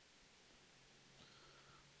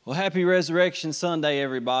Well, happy Resurrection Sunday,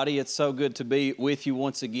 everybody. It's so good to be with you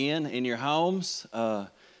once again in your homes.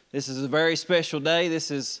 This is a very special day. This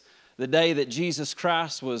is the day that Jesus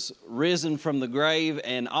Christ was risen from the grave,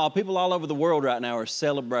 and people all over the world right now are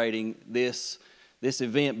celebrating this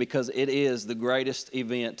event because it is the greatest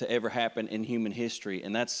event to ever happen in human history.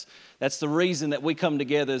 And that's the reason that we come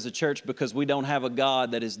together as a church, because we don't have a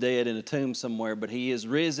God that is dead in a tomb somewhere, but He is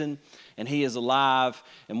risen and He is alive,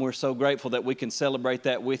 and we're so grateful that we can celebrate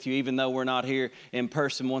that with you, even though we're not here in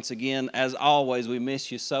person once again. As always, we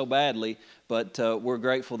miss you so badly, but we're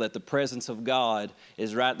grateful that the presence of God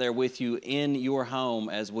is right there with you in your home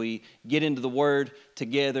as we get into the Word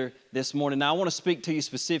together this morning. Now, I want to speak to you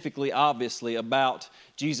specifically, obviously, about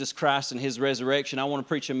Jesus Christ and His resurrection. I want to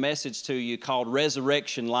preach a message to you called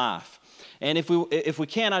Resurrection Life. And if we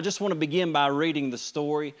can, I just want to begin by reading the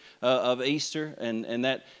story of Easter and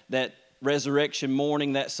that resurrection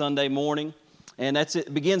morning, that Sunday morning. And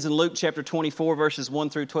it begins in Luke chapter 24, verses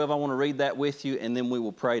 1 through 12. I want to read that with you, and then we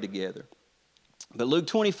will pray together. But Luke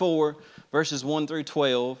 24, verses 1 through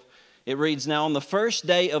 12, it reads, "Now on the first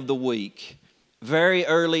day of the week, very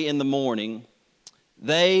early in the morning,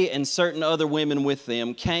 they and certain other women with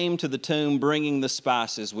them came to the tomb bringing the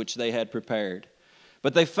spices which they had prepared.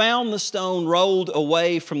 But they found the stone rolled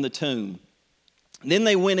away from the tomb. Then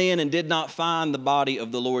they went in and did not find the body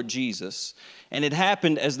of the Lord Jesus. And it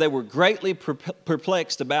happened, as they were greatly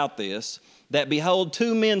perplexed about this, that behold,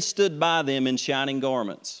 two men stood by them in shining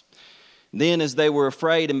garments. Then as they were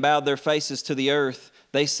afraid and bowed their faces to the earth,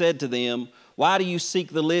 they said to them, 'Why do you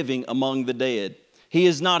seek the living among the dead? He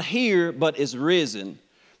is not here, but is risen.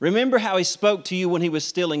 Remember how He spoke to you when He was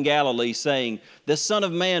still in Galilee, saying, the Son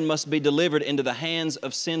of Man must be delivered into the hands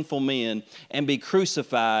of sinful men and be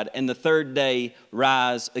crucified, and the third day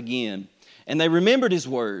rise again.' And they remembered His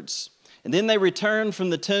words. And then they returned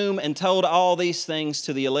from the tomb and told all these things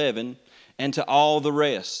to the 11 and to all the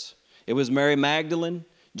rest. It was Mary Magdalene,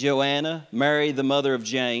 Joanna, Mary the mother of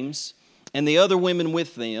James, and the other women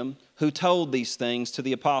with them who told these things to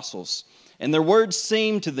the apostles. And their words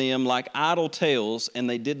seemed to them like idle tales, and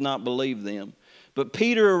they did not believe them. But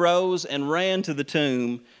Peter arose and ran to the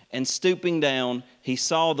tomb, and stooping down, he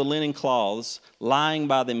saw the linen cloths lying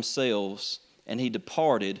by themselves, and he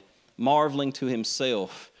departed, marveling to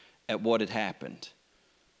himself at what had happened."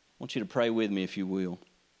 I want you to pray with me, if you will.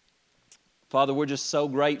 Father, we're just so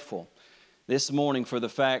grateful this morning for the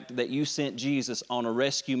fact that you sent Jesus on a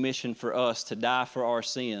rescue mission for us to die for our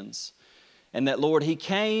sins. And that, Lord, He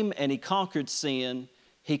came and He conquered sin.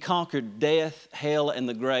 He conquered death, hell, and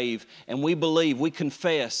the grave. And we believe, we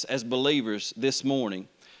confess as believers this morning,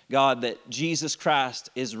 God, that Jesus Christ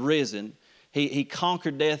is risen. He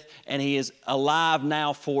conquered death, and He is alive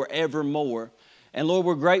now forevermore. And Lord,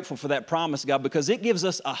 we're grateful for that promise, God, because it gives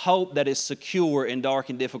us a hope that is secure in dark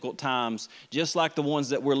and difficult times, just like the ones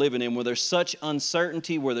that we're living in, where there's such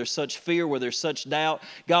uncertainty, where there's such fear, where there's such doubt.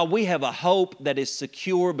 God, we have a hope that is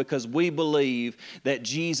secure because we believe that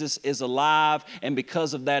Jesus is alive, and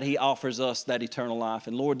because of that, He offers us that eternal life.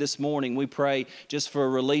 And Lord, this morning we pray just for a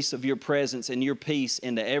release of Your presence and Your peace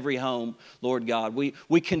into every home, Lord God.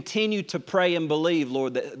 We continue to pray and believe,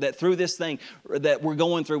 Lord, that through this thing that we're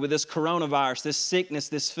going through with this coronavirus, this sickness,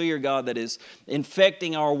 this fear, God, that is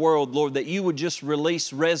infecting our world, Lord, that You would just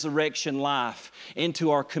release resurrection life into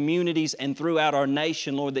our communities and throughout our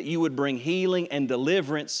nation, Lord, that You would bring healing and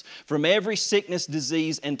deliverance from every sickness,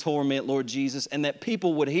 disease, and torment, Lord Jesus, and that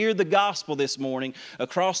people would hear the gospel this morning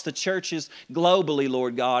across the churches globally,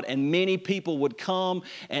 Lord God, and many people would come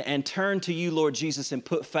and turn to You, Lord Jesus, and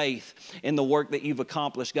put faith in the work that You've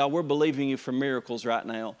accomplished. God, we're believing You for miracles right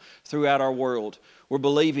now throughout our world. We're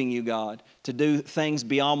believing You, God, to do things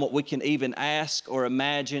beyond what we can even ask or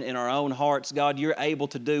imagine in our own hearts. God, You're able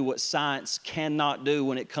to do what science cannot do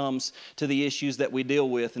when it comes to the issues that we deal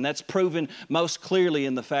with. And that's proven most clearly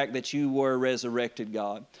in the fact that You were resurrected,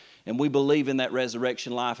 God. And we believe in that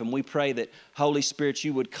resurrection life. And we pray that, Holy Spirit,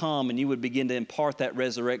 You would come and You would begin to impart that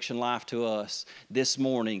resurrection life to us this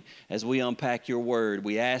morning as we unpack Your word.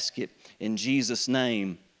 We ask it in Jesus'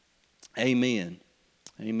 name. Amen.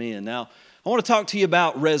 Amen. Now, I want to talk to you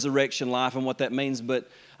about resurrection life and what that means, but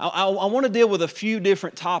I want to deal with a few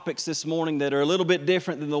different topics this morning that are a little bit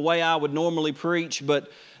different than the way I would normally preach,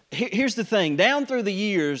 but Here's the thing. Down through the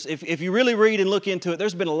years, if you really read and look into it,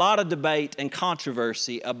 there's been a lot of debate and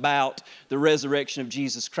controversy about the resurrection of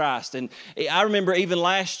Jesus Christ. And I remember even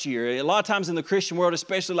last year, a lot of times in the Christian world,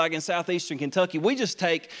 especially like in southeastern Kentucky, we just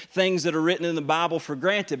take things that are written in the Bible for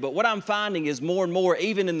granted. But what I'm finding is more and more,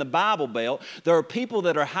 even in the Bible Belt, there are people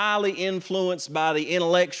that are highly influenced by the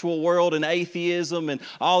intellectual world and atheism and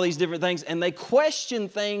all these different things. And they question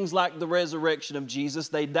things like the resurrection of Jesus.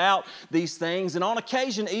 They doubt these things. And on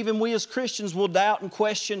occasion, even we as Christians will doubt and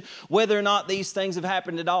question whether or not these things have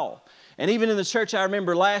happened at all. And even in the church, I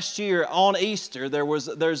remember last year on Easter, there's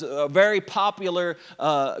a very popular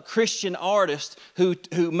Christian artist who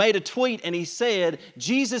made a tweet, and he said,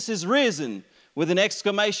 "Jesus is risen," with an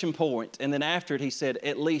exclamation point. And then after it, he said,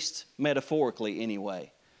 "at least metaphorically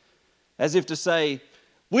anyway." As if to say,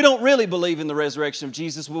 we don't really believe in the resurrection of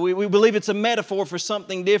Jesus. We believe it's a metaphor for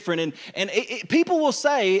something different. And people will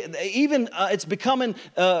say, even it's becoming,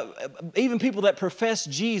 even people that profess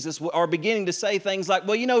Jesus are beginning to say things like,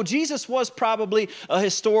 well, you know, Jesus was probably a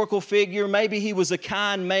historical figure. Maybe he was a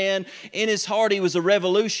kind man. In his heart, he was a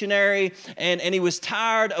revolutionary. And he was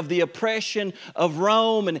tired of the oppression of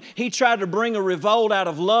Rome. And he tried to bring a revolt out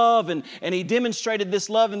of love. And he demonstrated this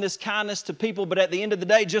love and this kindness to people. But at the end of the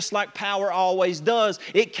day, just like power always does,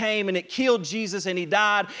 it came and it killed Jesus, and he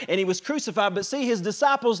died and he was crucified. But see, his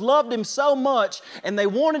disciples loved him so much, and they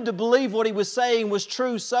wanted to believe what he was saying was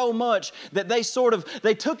true so much, that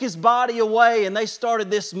they took his body away, and they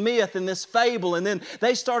started this myth and this fable. And then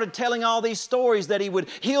they started telling all these stories that he would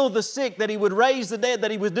heal the sick, that he would raise the dead,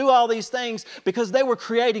 that he would do all these things, because they were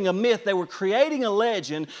creating a myth. They were creating a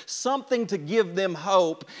legend, something to give them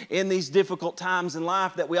hope in these difficult times in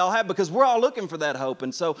life that we all have, because we're all looking for that hope.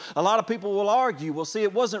 And so a lot of people will argue, well, see,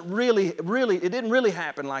 it wasn't really, it didn't really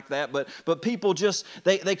happen like that, but people just,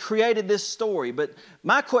 they created this story. But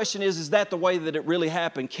my question is that the way that it really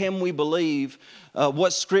happened? Can we believe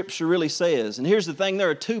what Scripture really says? And here's the thing, there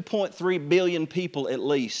are 2.3 billion people at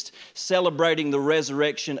least celebrating the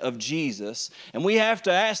resurrection of Jesus. And we have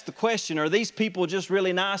to ask the question, are these people just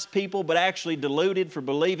really nice people, but actually deluded for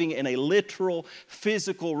believing in a literal,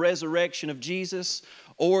 physical resurrection of Jesus?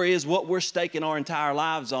 Or is what we're staking our entire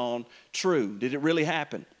lives on true? Did it really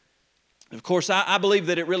happen? Of course, I believe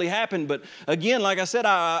that it really happened, but again, like I said,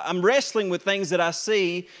 I'm wrestling with things that I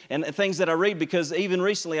see and things that I read, because even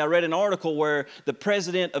recently I read an article where the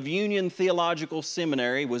president of Union Theological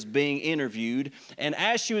Seminary was being interviewed, and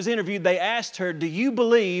as she was interviewed, they asked her, "Do you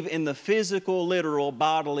believe in the physical, literal,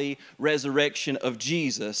 bodily resurrection of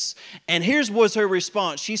Jesus?" And here's was her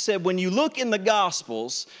response. She said, "When you look in the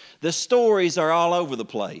Gospels, the stories are all over the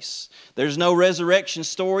place. There's no resurrection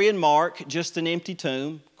story in Mark, just an empty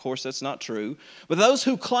tomb." Of course, that's not true. But those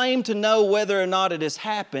who claim to know whether or not it has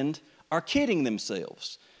happened are kidding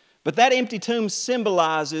themselves. But that empty tomb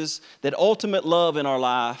symbolizes that ultimate love in our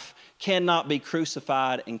life cannot be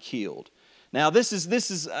crucified and killed. Now, this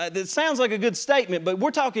it sounds like a good statement, but we're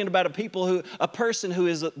talking about a person who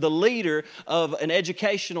is the leader of an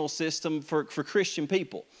educational system for Christian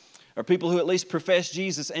people, or people who at least profess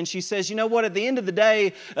Jesus. And she says, you know what, at the end of the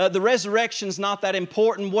day, the resurrection's not that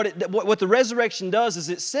important. What the resurrection does is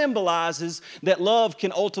it symbolizes that love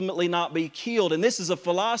can ultimately not be killed. And this is a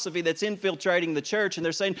philosophy that's infiltrating the church. And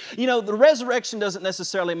they're saying, you know, the resurrection doesn't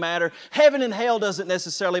necessarily matter. Heaven and hell doesn't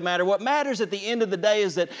necessarily matter. What matters at the end of the day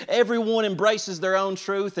is that everyone embraces their own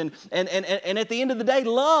truth. And at the end of the day,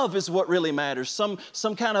 love is what really matters.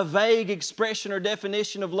 Some kind of vague expression or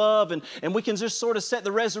definition of love. And we can just sort of set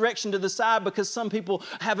the resurrection to the side, because some people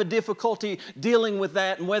have a difficulty dealing with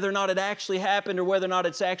that and whether or not it actually happened or whether or not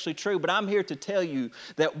it's actually true. But I'm here to tell you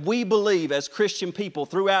that we believe as Christian people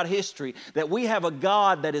throughout history that we have a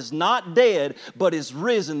God that is not dead but is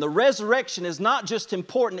risen. The resurrection is not just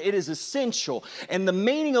important, it is essential. And the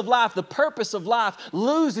meaning of life, the purpose of life,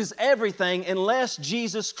 loses everything unless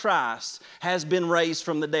Jesus Christ has been raised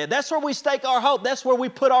from the dead. That's where we stake our hope. That's where we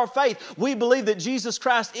put our faith. We believe that Jesus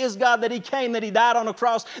Christ is God, that He came, that He died on a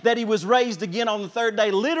cross, that He was raised again on the third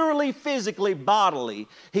day, literally, physically, bodily.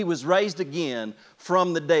 He was raised again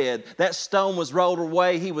from the dead. That stone was rolled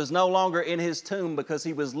away. He was no longer in His tomb because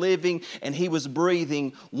He was living and He was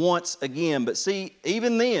breathing once again. But see,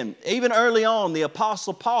 even then, even early on, the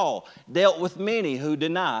Apostle Paul dealt with many who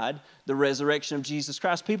denied the resurrection of Jesus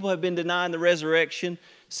Christ. People have been denying the resurrection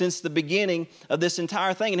since the beginning of this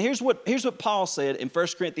entire thing. And here's what Paul said in 1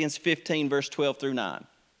 Corinthians 15, verse 12 through 9.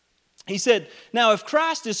 He said, "Now if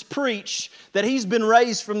Christ is preached that He's been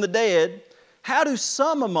raised from the dead, how do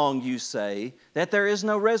some among you say that there is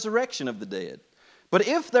no resurrection of the dead? But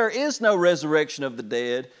if there is no resurrection of the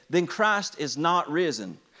dead, then Christ is not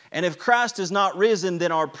risen. And if Christ is not risen,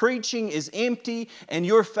 then our preaching is empty and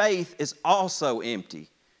your faith is also empty.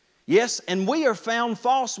 Yes, and we are found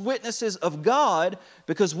false witnesses of God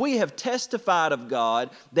because we have testified of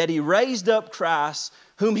God that He raised up Christ,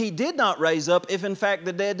 whom He did not raise up, if in fact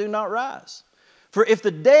the dead do not rise. For if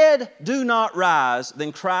the dead do not rise,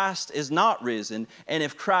 then Christ is not risen. And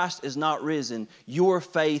if Christ is not risen, your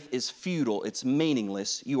faith is futile, it's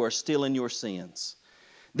meaningless. You are still in your sins.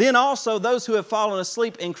 Then also those who have fallen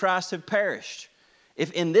asleep in Christ have perished.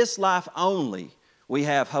 If in this life only we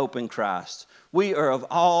have hope in Christ, we are of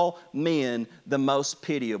all men the most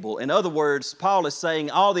pitiable. In other words, Paul is saying,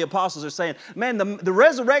 all the apostles are saying, man, the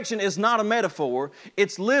resurrection is not a metaphor,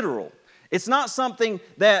 it's literal. It's not something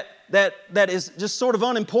that is just sort of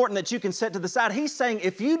unimportant that you can set to the side. He's saying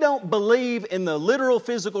if you don't believe in the literal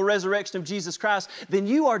physical resurrection of Jesus Christ, then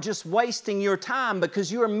you are just wasting your time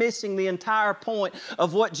because you are missing the entire point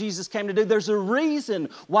of what Jesus came to do. There's a reason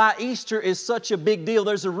why Easter is such a big deal.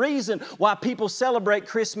 There's a reason why people celebrate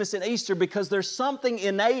Christmas and Easter, because there's something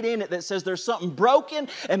innate in it that says there's something broken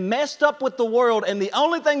and messed up with the world, and the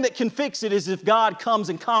only thing that can fix it is if God comes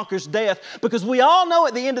and conquers death, because we all know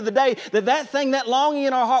at the end of the day that thing, that longing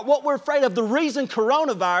in our heart, what we're afraid of, the reason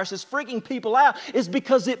coronavirus is freaking people out is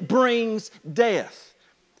because it brings death.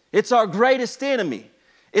 It's our greatest enemy.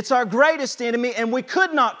 It's our greatest enemy, and we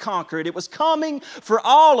could not conquer it. It was coming for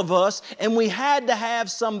all of us, and we had to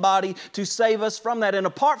have somebody to save us from that. And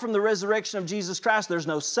apart from the resurrection of Jesus Christ, there's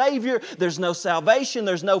no Savior, there's no salvation,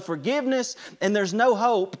 there's no forgiveness, and there's no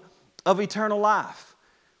hope of eternal life.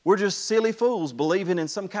 We're just silly fools believing in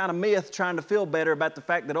some kind of myth, trying to feel better about the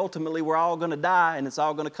fact that ultimately we're all going to die and it's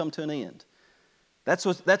all going to come to an end. That's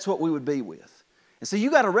what we would be with. And so you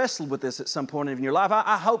got to wrestle with this at some point in your life.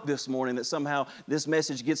 I hope this morning that somehow this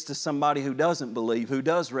message gets to somebody who doesn't believe, who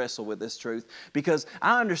does wrestle with this truth, because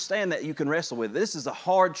I understand that you can wrestle with it. This is a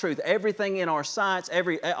hard truth. Everything in our science,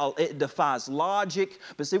 it defies logic.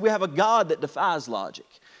 But see, we have a God that defies logic.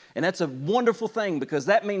 And that's a wonderful thing, because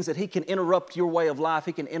that means that He can interrupt your way of life.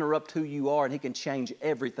 He can interrupt who you are, and He can change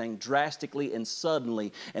everything drastically and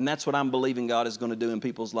suddenly. And that's what I'm believing God is going to do in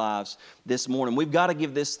people's lives this morning. We've got to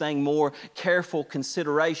give this thing more careful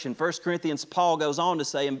consideration. 1 Corinthians, Paul goes on to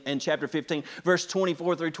say in chapter 15, verse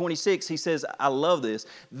 24 through 26, he says, I love this,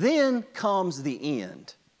 then comes the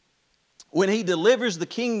end, when He delivers the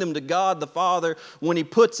kingdom to God the Father, when He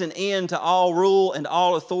puts an end to all rule and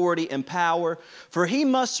all authority and power. For He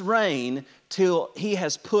must reign till He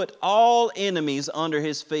has put all enemies under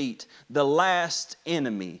His feet. The last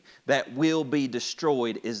enemy that will be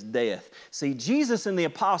destroyed is death. See, Jesus and the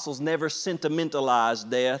apostles never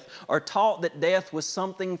sentimentalized death or taught that death was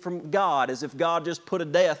something from God, as if God just put a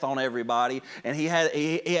death on everybody and He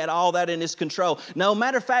had all that in His control. No,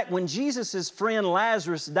 matter of fact, when Jesus' friend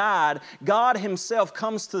Lazarus died, God Himself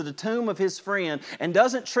comes to the tomb of His friend and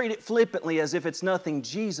doesn't treat it flippantly as if it's nothing.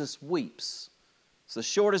 Jesus weeps. It's the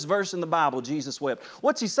shortest verse in the Bible. Jesus wept.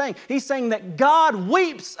 What's He saying? He's saying that God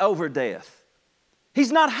weeps over death.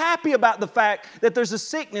 He's not happy about the fact that there's a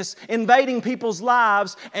sickness invading people's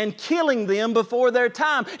lives and killing them before their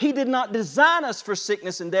time. He did not design us for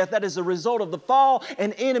sickness and death. That is a result of the fall.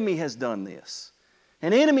 An enemy has done this.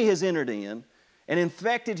 An enemy has entered in and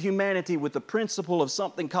infected humanity with the principle of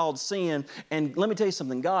something called sin. And let me tell you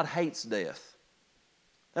something, God hates death.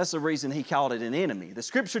 That's the reason He called it an enemy. The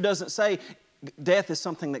Scripture doesn't say death is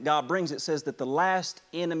something that God brings. It says that the last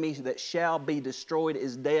enemy that shall be destroyed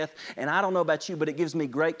is death. And I don't know about you, but it gives me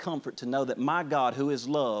great comfort to know that my God, who is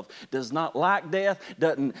love, does not like death.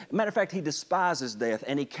 Matter of fact, He despises death.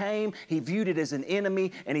 And He came, He viewed it as an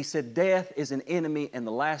enemy, and He said death is an enemy, and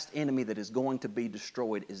the last enemy that is going to be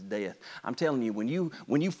destroyed is death. I'm telling you,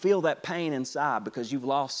 when you feel that pain inside because you've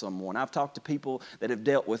lost someone, I've talked to people that have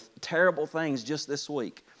dealt with terrible things just this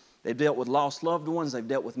week. They've dealt with lost loved ones. They've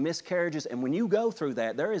dealt with miscarriages. And when you go through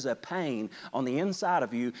that, there is a pain on the inside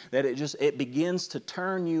of you that it begins to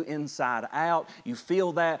turn you inside out. You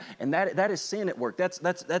feel that, and that is sin at work.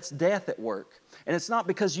 That's death at work. And it's not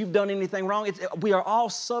because you've done anything wrong. We are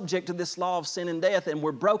all subject to this law of sin and death, and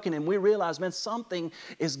we're broken, and we realize, man, something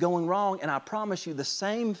is going wrong. And I promise you, the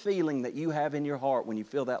same feeling that you have in your heart when you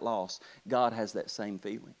feel that loss, God has that same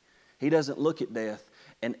feeling. He doesn't look at death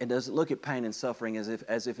and doesn't look at pain and suffering as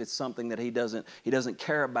if it's something that he doesn't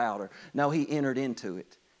care about. No, He entered into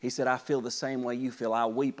it. He said, I feel the same way you feel. I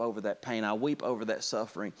weep over that pain. I weep over that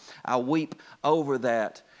suffering. I weep over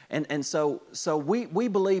that. And so we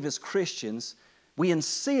believe as Christians, we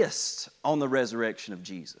insist on the resurrection of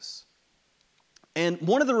Jesus. And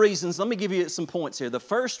one of the reasons, let me give you some points here. The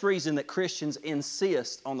first reason that Christians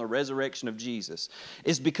insist on the resurrection of Jesus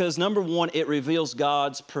is because, number one, it reveals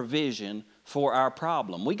God's provision for our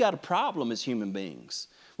problem. We got a problem as human beings.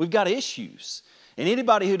 We've got issues. And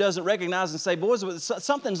anybody who doesn't recognize and say, boys,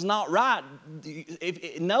 something's not right,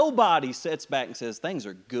 if nobody sits back and says, things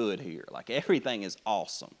are good here, like everything is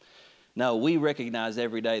awesome. No, we recognize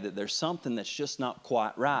every day that there's something that's just not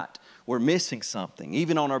quite right. We're missing something,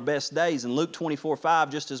 even on our best days. In Luke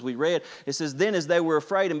 24:5, just as we read, it says, then as they were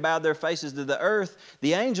afraid and bowed their faces to the earth,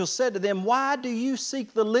 the angel said to them, why do you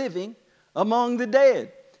seek the living among the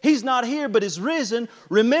dead? He's not here, but is risen.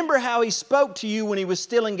 Remember how he spoke to you when he was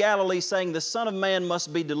still in Galilee, saying, the Son of Man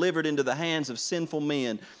must be delivered into the hands of sinful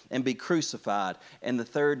men and be crucified, and the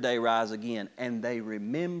third day rise again. And they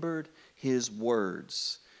remembered his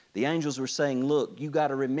words. The angels were saying, look, you got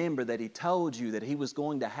to remember that he told you that he was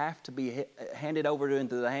going to have to be handed over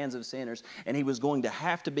into the hands of sinners, and he was going to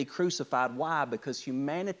have to be crucified. Why? Because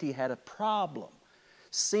humanity had a problem.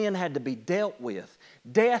 Sin had to be dealt with.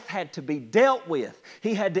 Death had to be dealt with.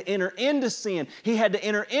 He had to enter into sin. He had to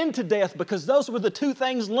enter into death, because those were the two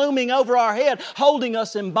things looming over our head, holding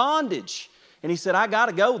us in bondage. And he said, I got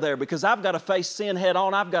to go there, because I've got to face sin head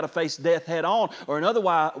on. I've got to face death head on. Or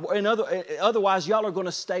otherwise, y'all are going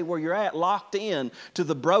to stay where you're at, locked in to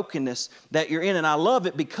the brokenness that you're in. And I love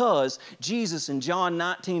it because Jesus in John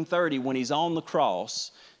 19:30, when he's on the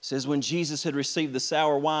cross, says when Jesus had received the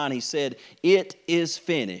sour wine, he said, it is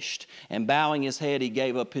finished. And bowing his head, he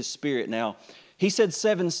gave up his spirit. Now, he said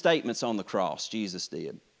 7 statements on the cross, Jesus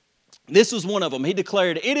did. This was one of them. He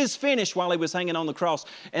declared, it is finished, while he was hanging on the cross.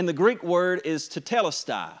 And the Greek word is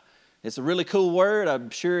tetelestai. It's a really cool word. I'm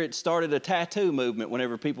sure it started a tattoo movement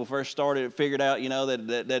whenever people first started, figured out,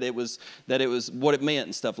 that it was what it meant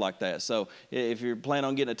and stuff like that. So if you're planning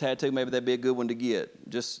on getting a tattoo, maybe that'd be a good one to get.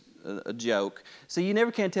 Just a joke. See, you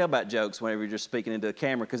never can tell about jokes whenever you're just speaking into a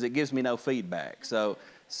camera, because it gives me no feedback. So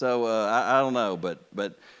I don't know,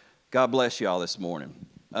 but God bless you all this morning.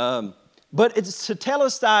 But it's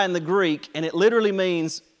tetelestai in the Greek, and it literally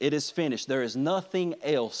means it is finished. There is nothing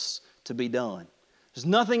else to be done. There's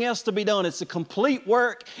nothing else to be done. It's a complete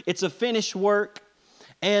work. It's a finished work.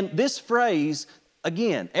 And this phrase,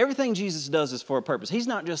 again, everything Jesus does is for a purpose. He's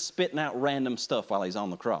not just spitting out random stuff while he's on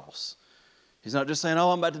the cross. He's not just saying,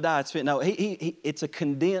 oh, I'm about to die, it's fit. No, it's a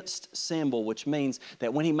condensed symbol, which means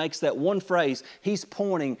that when he makes that one phrase, he's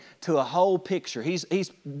pointing to a whole picture.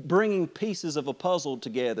 He's bringing pieces of a puzzle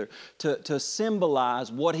together to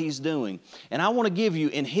symbolize what he's doing. And I want to give you,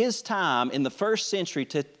 in his time, in the first century,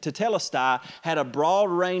 tetelestai had a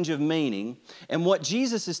broad range of meaning. And what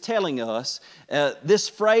Jesus is telling us, this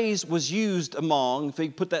phrase was used among, if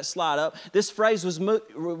you put that slide up, this phrase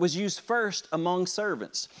was used first among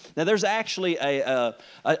servants. Now, there's actually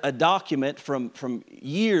a document from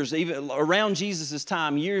years, even around Jesus'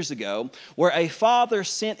 time years ago, where a father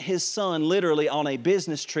sent his son literally on a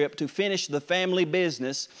business trip to finish the family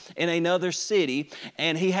business in another city.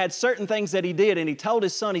 And he had certain things that he did, and he told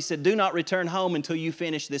his son, he said, do not return home until you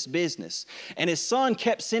finish this business. And his son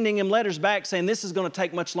kept sending him letters back saying, this is going to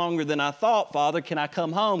take much longer than I thought, Father. Can I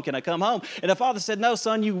come home? Can I come home? And the father said, no,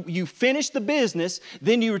 son, you finish the business,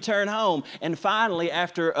 then you return home. And finally,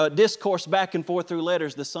 after a discourse back and forth through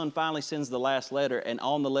letters, the son finally sends the last letter, and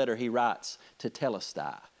on the letter he writes,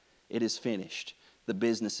 tetelestai, it is finished. The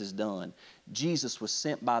business is done. Jesus was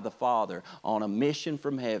sent by the Father on a mission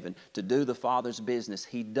from heaven to do the Father's business.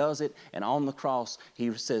 He does it, and on the cross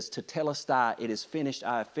he says, tetelestai, it is finished.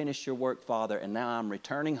 I have finished your work, Father, and now I'm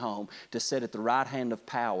returning home to sit at the right hand of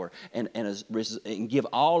power and give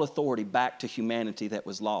all authority back to humanity that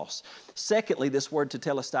was lost. Secondly, this word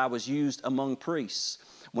tetelestai was used among priests.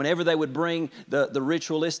 Whenever they would bring the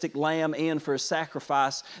ritualistic lamb in for a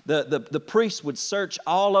sacrifice, the priest would search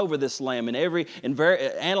all over this lamb and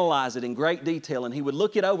analyze it in great detail, and he would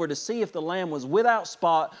look it over to see if the lamb was without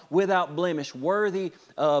spot, without blemish, worthy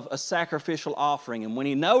of a sacrificial offering. And when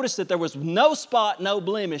he noticed that there was no spot, no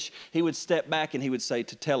blemish, he would step back and he would say,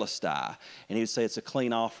 tetelestai, and he would say it's a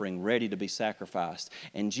clean offering, ready to be sacrificed.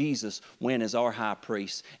 And Jesus went as our high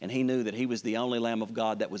priest, and he knew that he was the only Lamb of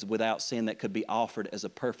God that was without sin that could be offered as a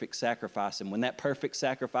perfect sacrifice. And when that perfect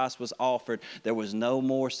sacrifice was offered, there was no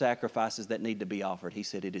more sacrifices that need to be offered. He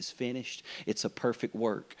said, it is finished. It's a perfect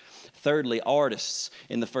work. Thirdly, artists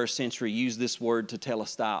in the first century used this word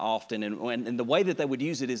tetelestai often. And the way that they would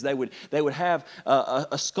use it is they would have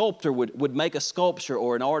a sculptor would make a sculpture,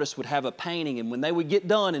 or an artist would have a painting. And when they would get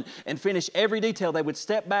done and finish every detail, they would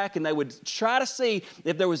step back and they would try to see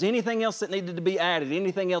if there was anything else that needed to be added,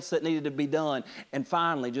 anything else that needed to be done. And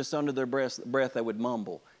finally, just under their breath, they would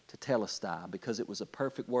mumble, tetelestai, because it was a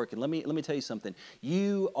perfect work. And let me tell you something.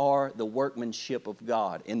 You are the workmanship of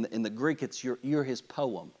God. In the Greek, it's you're His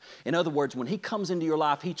poem. In other words, when He comes into your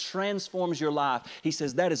life, He transforms your life. He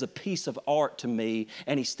says, that is a piece of art to me.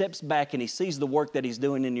 And He steps back and He sees the work that He's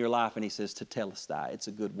doing in your life, and He says, tetelestai, it's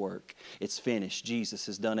a good work. It's finished. Jesus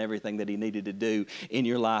has done everything that He needed to do in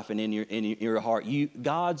your life and in your heart.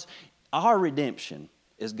 Our redemption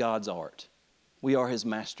is God's art. We are His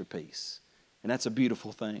masterpiece. And that's a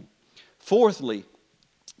beautiful thing. Fourthly,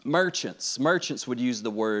 merchants. Merchants would use the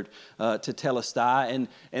word tetelestai,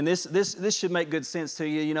 and this should make good sense to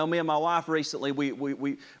you. You know, me and my wife recently,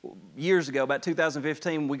 we years ago, about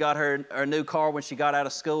 2015, we got her a new car when she got out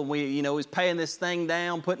of school, and we was paying this thing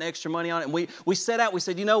down, putting extra money on it, and we set out. We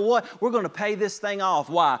said, you know what? We're going to pay this thing off.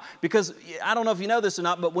 Why? Because I don't know if you know this or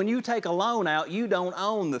not, but when you take a loan out, you don't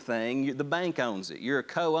own the thing. The bank owns it. You're a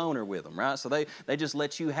co-owner with them, right? So they just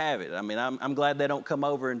let you have it. I mean, I'm glad they don't come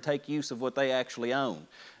over and take use of what they actually own.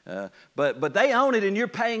 But they own it and you're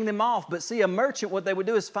paying them off. But see, a merchant, what they would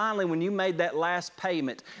do is finally, when you made that last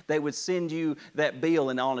payment, they would send you that bill,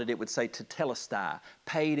 and on it would say tetelestai,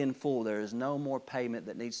 paid in full. There is no more payment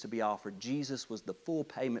that needs to be offered. Jesus was the full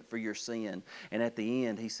payment for your sin. And at the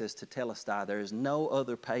end, He says tetelestai, there is no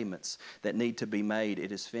other payments that need to be made.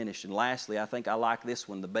 It is finished. And lastly, I think I like this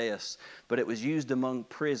one the best, but it was used among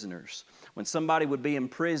prisoners. When somebody would be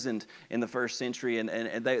imprisoned in the first century, and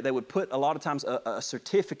they would put a lot of times a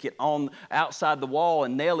certificate on outside the wall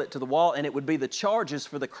and nail it to the wall, and it would be the charges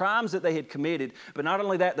for the crimes that they had committed, but not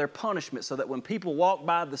only that, their punishment, so that when people walked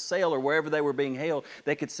by the cell or wherever they were being held,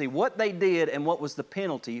 they could see what they did and what was the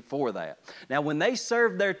penalty for that. Now, when they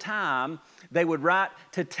served their time, they would write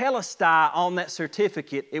tetelestai on that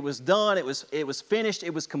certificate. It was done, it was finished,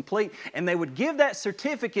 it was complete, and they would give that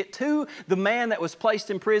certificate to the man that was placed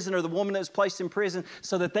in prison or the woman that was placed in prison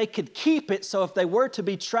so that they could keep it, so if they were to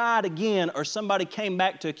be tried again or somebody came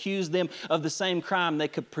back to accuse them of the same crime, they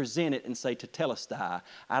could present it and say, tetelestai,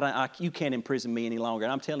 you can't imprison me any longer.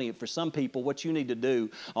 And I'm telling you, for some people, what you need to do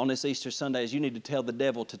on this Easter Sunday is you need to tell the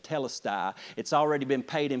devil, tetelestai, it's already been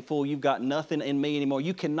paid in full. You've got nothing in me anymore.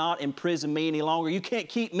 You cannot imprison me any longer. You can't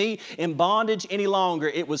keep me in bondage any longer.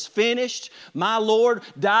 It was finished. My Lord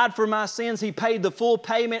died for my sins. He paid the full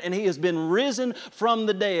payment, and He has been risen from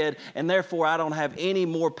the dead, and therefore I don't have any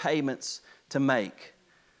more payments to make.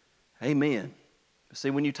 Amen. See,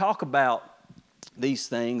 when you talk about these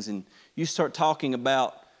things and you start talking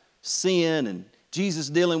about sin and Jesus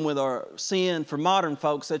dealing with our sin, for modern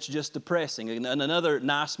folks, that's just depressing. And another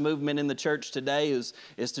nice movement in the church today is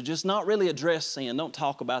to just not really address sin. Don't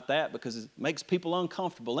talk about that because it makes people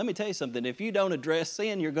uncomfortable. Let me tell you something. If you don't address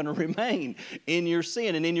sin, you're going to remain in your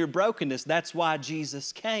sin and in your brokenness. That's why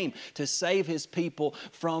Jesus came, to save His people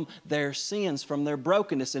from their sins, from their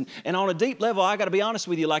brokenness. And on a deep level, I got to be honest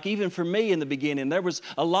with you, like even for me in the beginning, there was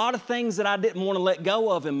a lot of things that I didn't want to let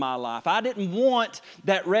go of in my life. I didn't want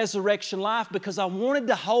that resurrection life because I wanted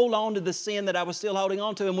to hold on to the sin that I was still holding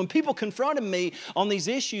on to. And when people confronted me on these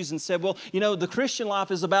issues and said, well, you know, the Christian life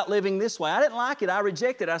is about living this way, I didn't like it. I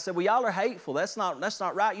rejected it. I said, well, y'all are hateful. That's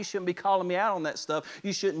not right. You shouldn't be calling me out on that stuff.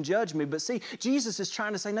 You shouldn't judge me. But see, Jesus is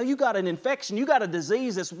trying to say, no, you got an infection. You got a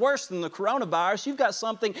disease that's worse than the coronavirus. You've got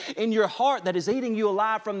something in your heart that is eating you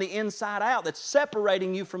alive from the inside out, that's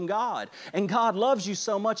separating you from God. And God loves you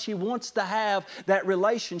so much, He wants to have that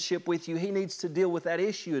relationship with you. He needs to deal with that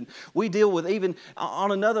issue. And we deal with even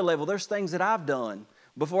on another level, there's things that I've done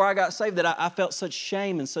before I got saved that I felt such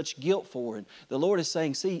shame and such guilt for. And the Lord is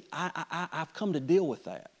saying, see, I've come to deal with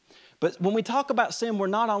that. But when we talk about sin, we're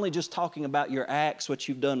not only just talking about your acts, what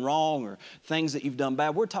you've done wrong or things that you've done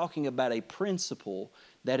bad. We're talking about a principle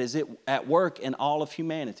that is at work in all of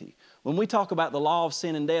humanity. When we talk about the law of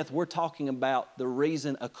sin and death, we're talking about the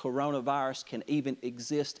reason a coronavirus can even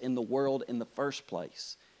exist in the world in the first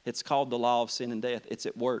place. It's called the law of sin and death. It's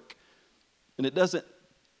at work. And it doesn't,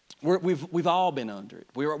 we've all been under it.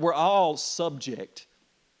 We're all subject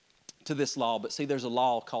to this law. But see, there's a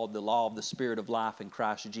law called the law of the Spirit of life in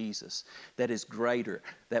Christ Jesus that is greater,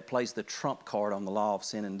 that plays the trump card on the law of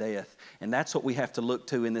sin and death. And that's what we have to look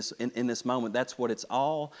to in this moment. That's what it's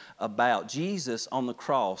all about. Jesus on the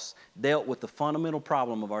cross dealt with the fundamental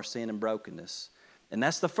problem of our sin and brokenness. And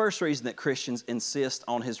that's the first reason that Christians insist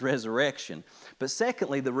on His resurrection. But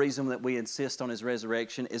secondly, the reason that we insist on His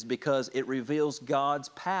resurrection is because it reveals God's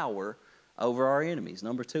power over our enemies.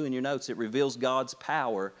 Number 2 in your notes, it reveals God's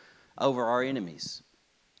power over our enemies.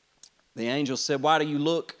 The angel said, why do you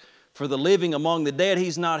look for the living among the dead?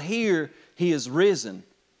 He's not here, He is risen.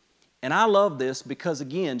 And I love this because,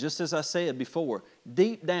 again, just as I said before,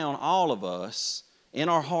 deep down all of us in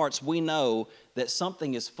our hearts, we know that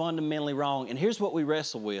something is fundamentally wrong. And here's what we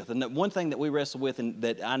wrestle with. And the one thing that we wrestle with and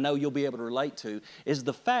that I know you'll be able to relate to is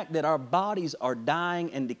the fact that our bodies are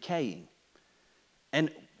dying and decaying. And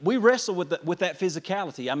we wrestle with that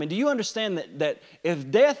physicality. I mean, do you understand that if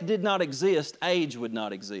death did not exist, age would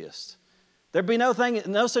not exist? There'd be no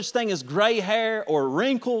such thing as gray hair or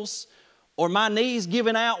wrinkles or my knees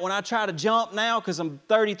giving out when I try to jump now because I'm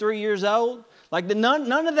 33 years old. Like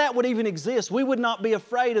none of that would even exist. We would not be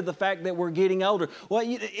afraid of the fact that we're getting older. Well,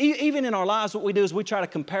 even in our lives, what we do is we try to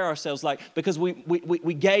compare ourselves, because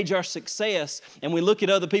we gauge our success and we look at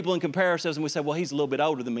other people and compare ourselves and we say, well, he's a little bit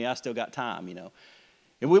older than me. I still got time,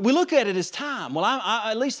 And we look at it as time. Well,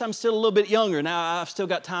 at least I'm still a little bit younger. Now I've still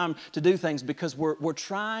got time to do things because we're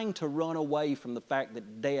trying to run away from the fact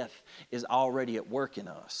that death is already at work in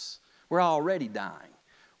us. We're already dying.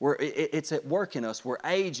 It's at work in us. We're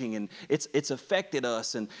aging, and it's affected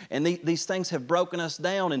us, and these things have broken us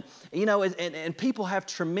down. And people have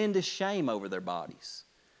tremendous shame over their bodies.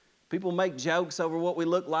 People make jokes over what we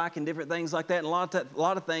look like and different things like that. And a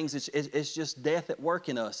lot of things, it's just death at work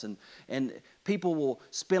in us. And people will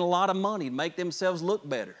spend a lot of money to make themselves look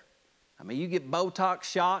better. I mean, you get Botox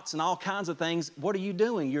shots and all kinds of things. What are you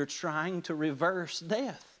doing? You're trying to reverse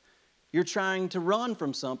death. You're trying to run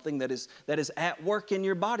from something that is at work in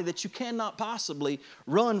your body that you cannot possibly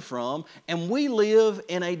run from. And we live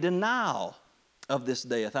in a denial of this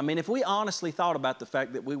death. I mean, if we honestly thought about the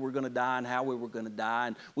fact that we were going to die and how we were going to die,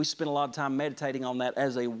 and we spent a lot of time meditating on that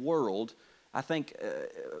as a world, I think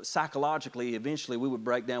psychologically, eventually we would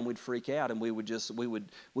break down, we'd freak out, and we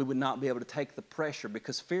would not be able to take the pressure,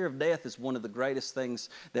 because fear of death is one of the greatest things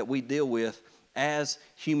that we deal with as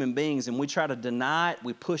human beings, and we try to deny it,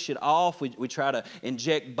 we push it off, we try to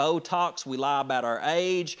inject Botox, we lie about our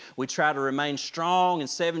age, we try to remain strong and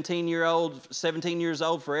 17 years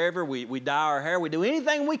old forever, we dye our hair, we do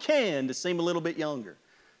anything we can to seem a little bit younger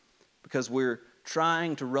because we're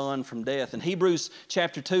trying to run from death. In Hebrews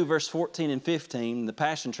chapter 2, verse 14 and 15, the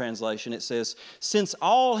Passion Translation, it says, "Since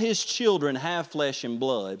all His children have flesh and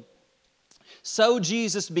blood, so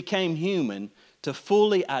Jesus became human to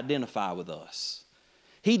fully identify with us.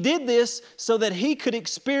 He did this so that He could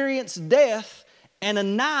experience death and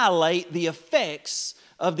annihilate the effects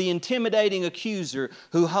of the intimidating accuser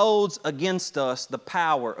who holds against us the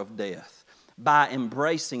power of death. By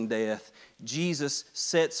embracing death, Jesus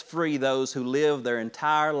sets free those who live their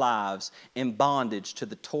entire lives in bondage to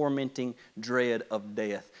the tormenting dread of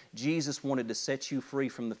death." Jesus wanted to set you free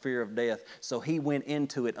from the fear of death, so He went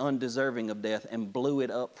into it undeserving of death and blew it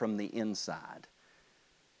up from the inside.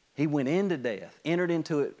 He went into death, entered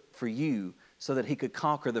into it for you so that He could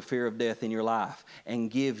conquer the fear of death in your life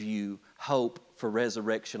and give you hope for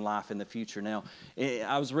resurrection life in the future. Now,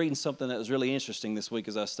 I was reading something that was really interesting this week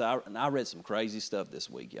I read some crazy stuff this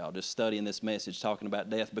week, y'all, just studying this message, talking about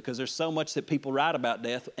death, because there's so much that people write about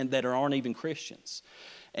death and that aren't even Christians.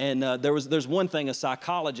 And there's one thing,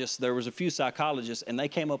 there was a few psychologists, and they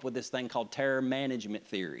came up with this thing called terror management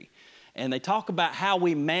theory. And they talk about how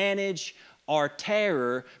we manage our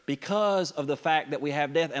terror because of the fact that we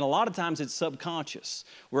have death. And a lot of times it's subconscious.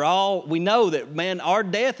 We know that, man, our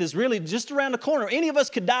death is really just around the corner. Any of us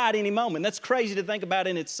could die at any moment. That's crazy to think about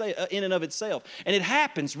in and of itself. And it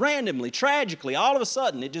happens randomly, tragically, all of a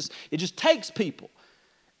sudden. It just takes people.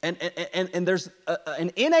 And there's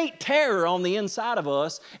an innate terror on the inside of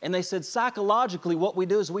us. And they said psychologically what we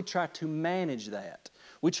do is we try to manage that.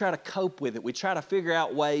 We try to cope with it. We try to figure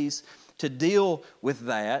out ways to deal with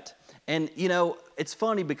that. And, it's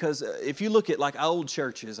funny because if you look at like old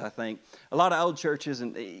churches, I think, a lot of old churches,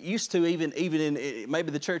 and used to even in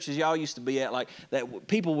maybe the churches y'all used to be at, like that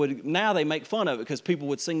people would, now they make fun of it because people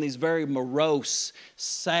would sing these very morose,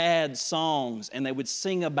 sad songs, and they would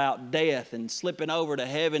sing about death and slipping over to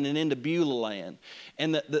heaven and into Beulah land.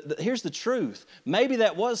 And here's the truth. Maybe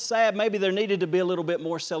that was sad. Maybe there needed to be a little bit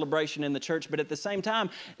more celebration in the church. But at the same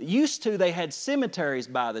time, used to they had cemeteries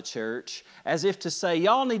by the church as if to say,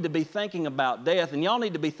 y'all need to be thinking about death and y'all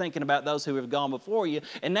need to be thinking about those who have gone before you.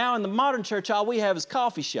 And now in the modern church, all we have is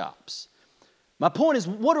coffee shops. My point is,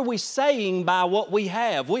 what are we saying by what we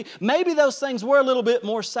have? Maybe those things were a little bit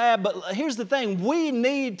more sad, but here's the thing. We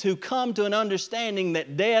need to come to an understanding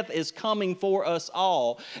that death is coming for us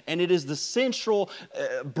all, and it is the central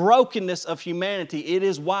brokenness of humanity. It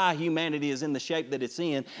is why humanity is in the shape that it's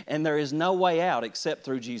in, and there is no way out except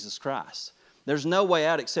through Jesus Christ. There's no way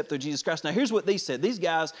out except through Jesus Christ. Now, here's what these said. These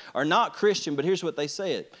guys are not Christian, but here's what they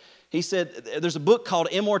said. He said, there's a book called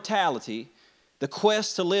Immortality, The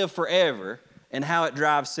Quest to Live Forever, and How It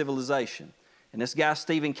Drives Civilization. And this guy,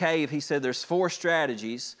 Stephen Cave, he said there's 4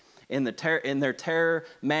 strategies in their terror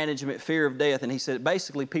management, fear of death. And he said,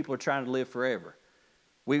 basically, people are trying to live forever.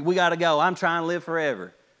 We got to go. I'm trying to live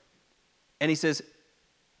forever. And he says,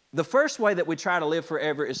 the first way that we try to live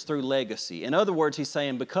forever is through legacy. In other words, he's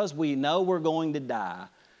saying, because we know we're going to die,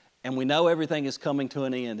 and we know everything is coming to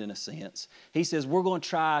an end in a sense, he says we're going to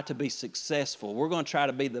try to be successful. We're going to try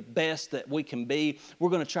to be the best that we can be.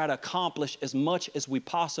 We're going to try to accomplish as much as we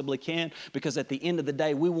possibly can, because at the end of the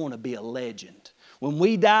day, we want to be a legend. When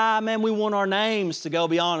we die, man, we want our names to go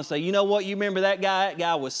beyond and say, you know what, you remember that guy? That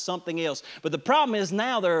guy was something else. But the problem is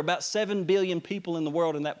now there are about 7 billion people in the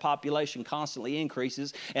world, and that population constantly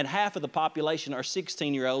increases. And half of the population are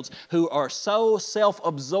 16-year-olds who are so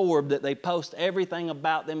self-absorbed that they post everything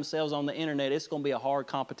about themselves on the internet. It's going to be a hard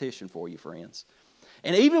competition for you, friends.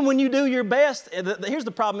 And even when you do your best, here's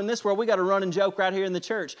the problem in this world, we got a running joke right here in the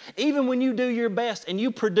church. Even when you do your best and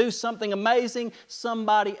you produce something amazing,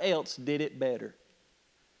 somebody else did it better.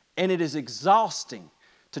 And it is exhausting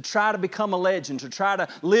to try to become a legend, to try to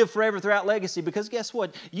live forever throughout legacy, because guess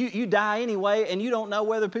what? You die anyway, and you don't know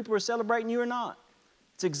whether people are celebrating you or not.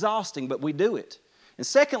 It's exhausting, but we do it. And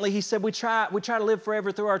secondly, he said we try to live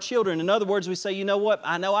forever through our children. In other words, we say, you know what,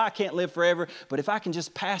 I know I can't live forever, but if I can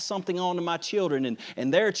just pass something on to my children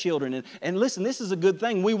and their children. And listen, this is a good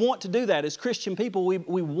thing. We want to do that. As Christian people, we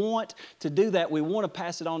want to do that. We want to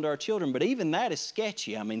pass it on to our children. But even that is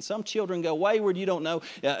sketchy. I mean, some children go wayward. You don't know.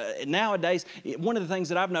 Nowadays, one of the things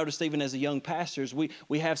that I've noticed even as a young pastor is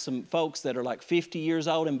we have some folks that are like 50 years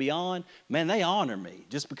old and beyond. Man, they honor me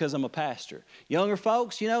just because I'm a pastor. Younger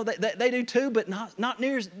folks, you know, they do too, but not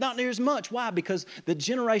near as much. Why? Because the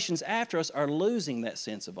generations after us are losing that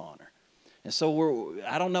sense of honor. And so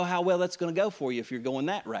I don't know how well that's going to go for you if you're going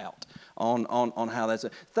that route on how that's.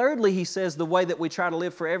 Thirdly, he says the way that we try to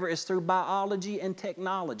live forever is through biology and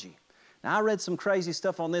technology. Now, I read some crazy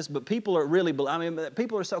stuff on this, but people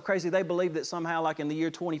are so crazy, they believe that somehow, like in the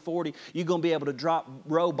year 2040, you're going to be able to drop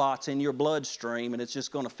robots in your bloodstream, and it's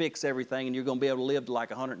just going to fix everything, and you're going to be able to live to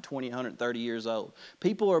like 120, 130 years old.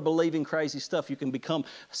 People are believing crazy stuff. You can become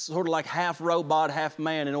sort of like half robot, half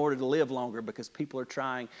man in order to live longer, because people are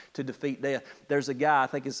trying to defeat death. There's a guy, I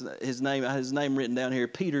think it's his name written down here,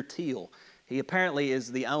 Peter Thiel. He apparently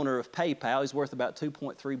is the owner of PayPal. He's worth about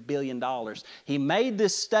 $2.3 billion. He made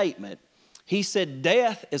this statement. He said,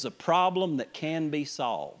 death is a problem that can be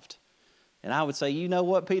solved. And I would say, you know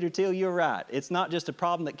what, Peter Thiel, you're right. It's not just a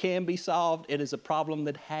problem that can be solved, it is a problem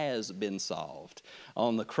that has been solved.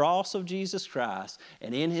 On the cross of Jesus Christ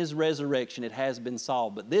and in His resurrection, it has been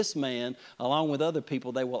solved. But this man, along with other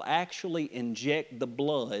people, they will actually inject the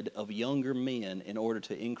blood of younger men in order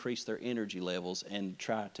to increase their energy levels and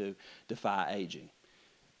try to defy aging.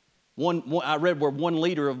 I read where 1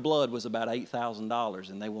 liter of blood was about $8,000,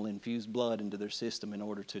 and they will infuse blood into their system in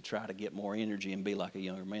order to try to get more energy and be like a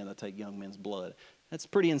younger man. They'll take young men's blood. That's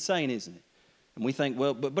pretty insane, isn't it? And we think,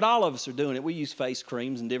 well, but all of us are doing it. We use face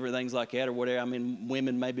creams and different things like that or whatever. I mean,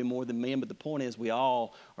 women maybe more than men, but the point is we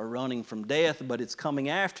all are running from death, but it's coming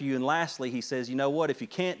after you. And lastly, he says, you know what, if you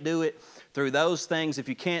can't do it through those things, if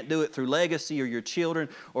you can't do it through legacy or your children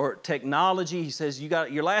or technology, he says, you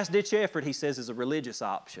got your last-ditch effort, he says, is a religious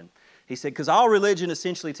option. He said, because all religion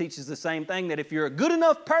essentially teaches the same thing, that if you're a good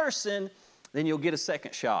enough person, then you'll get a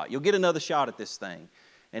second shot. You'll get another shot at this thing.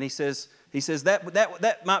 And he says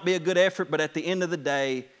that might be a good effort, but at the end of the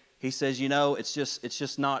day, he says, you know, it's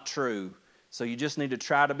just not true. So you just need to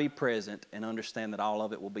try to be present and understand that all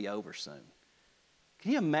of it will be over soon.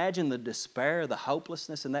 Can you imagine the despair, the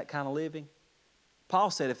hopelessness in that kind of living?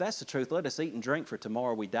 Paul said, if that's the truth, let us eat and drink, for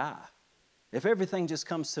tomorrow we die. If everything just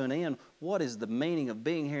comes to an end, what is the meaning of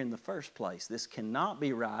being here in the first place? This cannot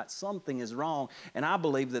be right. Something is wrong. And I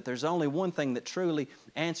believe that there's only one thing that truly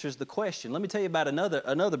answers the question. Let me tell you about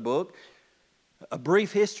another book, A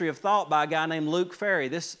Brief History of Thought by a guy named Luke Ferry.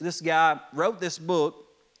 This guy wrote this book.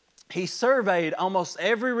 He surveyed almost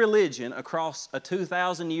every religion across a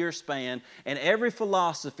 2,000-year span and every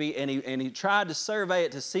philosophy, and he tried to survey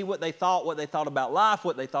it to see what they thought about life,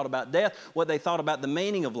 what they thought about death, what they thought about the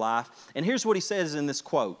meaning of life. And here's what he says in this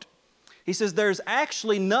quote. He says, there's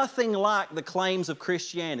actually nothing like the claims of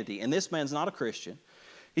Christianity. And this man's not a Christian.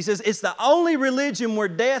 He says, it's the only religion where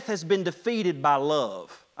death has been defeated by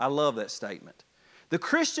love. I love that statement. The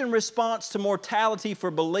Christian response to mortality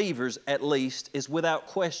for believers, at least, is without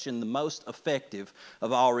question the most effective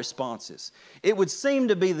of all responses. It would seem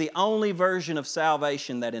to be the only version of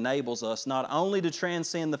salvation that enables us not only to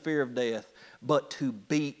transcend the fear of death, but to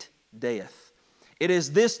beat death. It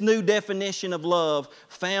is this new definition of love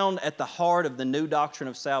found at the heart of the new doctrine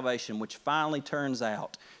of salvation, which finally turns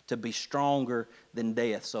out to be stronger than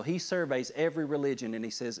death. So he surveys every religion and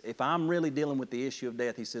he says, if I'm really dealing with the issue of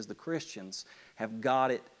death, he says the Christians have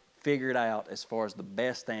got it figured out as far as the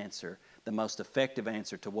best answer, the most effective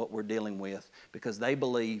answer to what we're dealing with, because they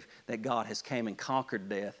believe that God has came and conquered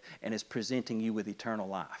death and is presenting you with eternal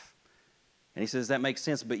life. And he says that makes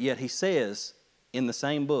sense, but yet he says in the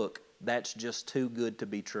same book, that's just too good to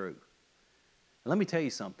be true. And let me tell you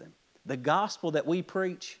something. The gospel that we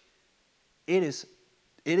preach,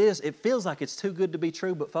 it feels like it's too good to be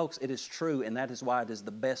true, but folks, it is true, and that is why it is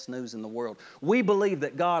the best news in the world. We believe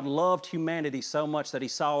that God loved humanity so much that He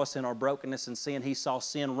saw us in our brokenness and sin. He saw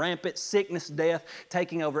sin rampant, sickness, death,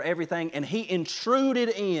 taking over everything, and He intruded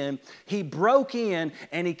in. He broke in,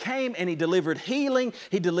 and He came and He delivered healing.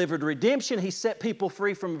 He delivered redemption. He set people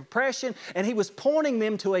free from oppression, and He was pointing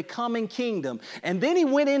them to a coming kingdom. And then He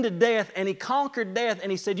went into death, and He conquered death,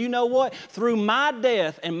 and He said, you know what? Through my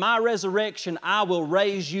death and my resurrection, I will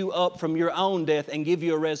raise you up from your own death and give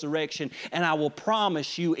you a resurrection, and I will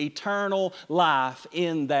promise you eternal life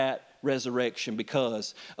in that resurrection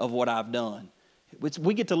because of what I've done.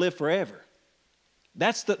 We get to live forever.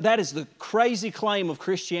 That is the crazy claim of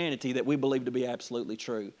Christianity that we believe to be absolutely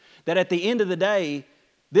true. That at the end of the day,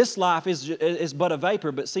 this life is but a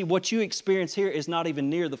vapor, but see, what you experience here is not even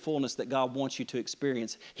near the fullness that God wants you to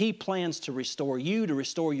experience. He plans to restore you, to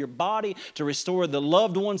restore your body, to restore the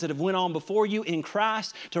loved ones that have went on before you in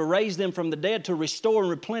Christ, to raise them from the dead, to restore and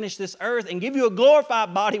replenish this earth and give you a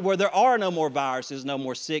glorified body where there are no more viruses, no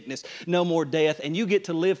more sickness, no more death, and you get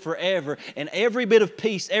to live forever. And every bit of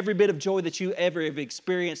peace, every bit of joy that you ever have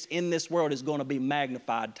experienced in this world is going to be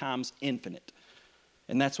magnified times infinite.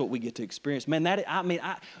 And that's what we get to experience. Man,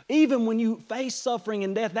 even when you face suffering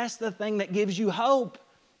and death, that's the thing that gives you hope.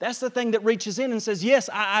 That's the thing that reaches in and says, yes,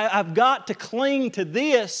 I've got to cling to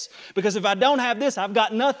this, because if I don't have this, I've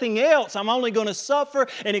got nothing else. I'm only going to suffer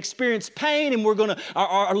and experience pain, and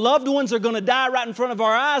our loved ones are going to die right in front of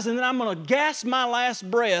our eyes, and then I'm going to gasp my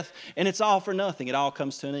last breath, and it's all for nothing. It all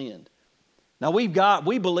comes to an end. Now we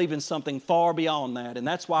believe in something far beyond that, and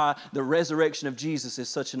that's why the resurrection of Jesus is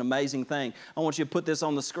such an amazing thing. I want you to put this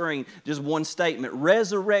on the screen, just one statement.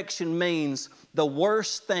 Resurrection means the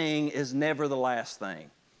worst thing is never the last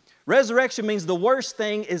thing. Resurrection means the worst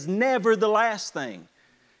thing is never the last thing.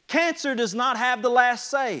 Cancer does not have the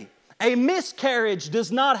last say. A miscarriage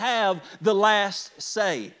does not have the last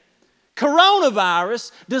say.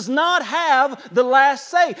 Coronavirus does not have the last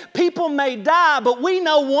say. People may die, but we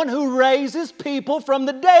know one who raises people from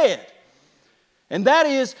the dead. And that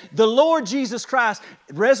is the Lord Jesus Christ.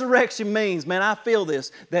 Resurrection means, man, I feel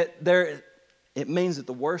this, it means that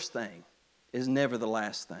the worst thing is never the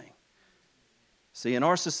last thing. See, in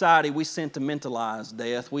our society, we sentimentalize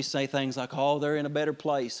death. We say things like, oh, they're in a better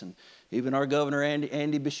place. And even our governor,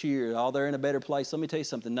 Andy Beshear, oh, they're in a better place. Let me tell you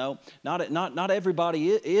something. No, not everybody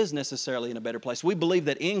is necessarily in a better place. We believe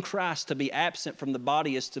that in Christ, to be absent from the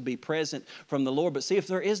body is to be present from the Lord. But see, if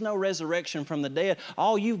there is no resurrection from the dead,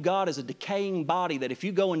 all you've got is a decaying body that if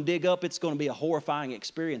you go and dig up, it's going to be a horrifying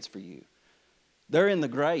experience for you. They're in the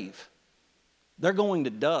grave. They're going to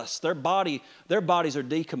dust. Their bodies are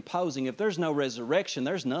decomposing. If there's no resurrection,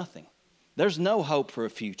 there's nothing. There's no hope for a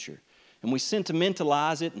future. And we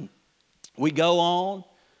sentimentalize it and we go on.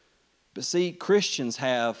 But see, Christians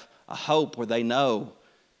have a hope where they know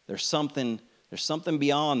there's something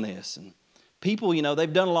beyond this. And people,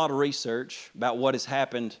 they've done a lot of research about what has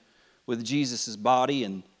happened with Jesus' body.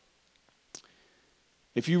 And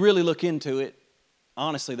if you really look into it,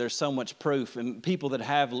 honestly, there's so much proof, and people that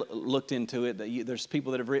have looked into it, there's people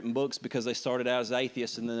that have written books because they started out as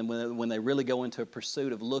atheists, and then when they really go into a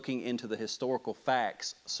pursuit of looking into the historical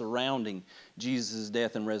facts surrounding Jesus'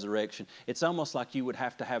 death and resurrection, it's almost like you would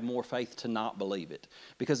have to have more faith to not believe it,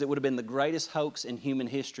 because it would have been the greatest hoax in human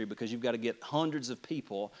history, because you've got to get hundreds of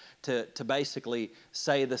people to basically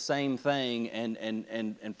say the same thing,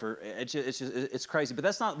 and for it's crazy. But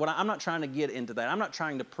that's not what I'm not trying to get into that. I'm not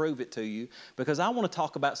trying to prove it to you, because I want to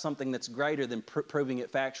talk about something that's greater than proving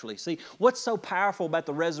it factually. See, what's so powerful about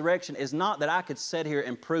the resurrection is not that I could sit here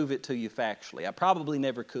and prove it to you factually. I probably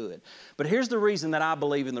never could. But here's the reason that I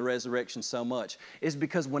believe in the resurrection so much, is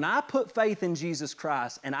because when I put faith in Jesus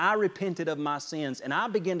Christ and I repented of my sins and I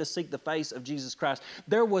began to seek the face of Jesus Christ,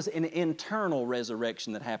 there was an internal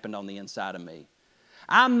resurrection that happened on the inside of me.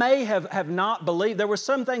 I may have not believed. There were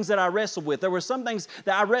some things that I wrestled with. There were some things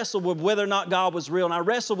that I wrestled with whether or not God was real, and I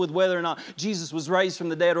wrestled with whether or not Jesus was raised from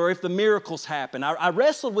the dead, or if the miracles happened. I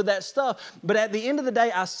wrestled with that stuff, but at the end of the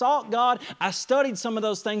day, I sought God. I studied some of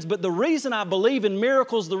those things, but the reason I believe in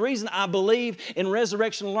miracles, the reason I believe in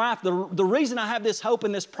resurrection life, the reason I have this hope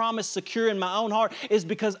and this promise secure in my own heart is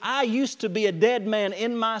because I used to be a dead man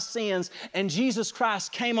in my sins, and Jesus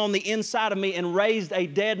Christ came on the inside of me and raised a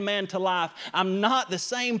dead man to life. I'm not the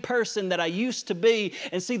same person that I used to be.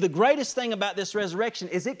 And see, the greatest thing about this resurrection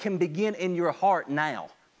is it can begin in your heart now.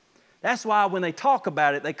 That's why when they talk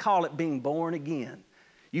about it, they call it being born again.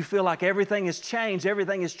 You feel like everything has changed,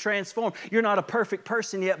 everything is transformed. You're not a perfect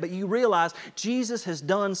person yet, but you realize Jesus has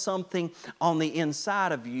done something on the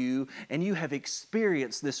inside of you, and you have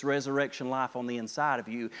experienced this resurrection life on the inside of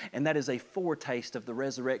you, and that is a foretaste of the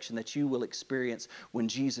resurrection that you will experience when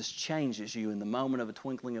Jesus changes you in the moment of a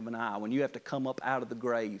twinkling of an eye, when you have to come up out of the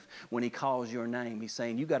grave, when He calls your name. He's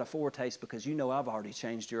saying, you got a foretaste because you know I've already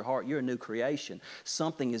changed your heart. You're a new creation.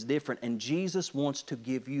 Something is different, and Jesus wants to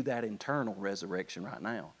give you that internal resurrection right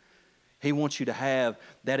now. He wants you to have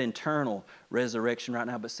that internal resurrection right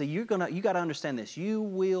now. But see, you got to understand this. You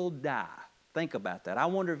will die. Think about that. I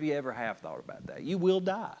wonder if you ever have thought about that. You will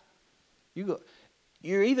die.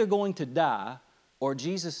 You're either going to die or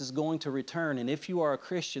Jesus is going to return. And if you are a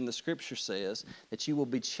Christian, the Scripture says that you will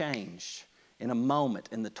be changed in a moment,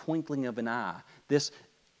 in the twinkling of an eye. This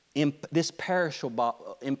imperishable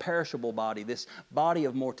body, this body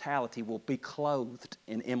of mortality will be clothed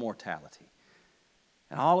in immortality.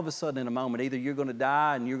 And all of a sudden in a moment, either you're going to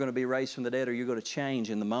die and you're going to be raised from the dead, or you're going to change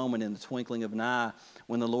in the moment, in the twinkling of an eye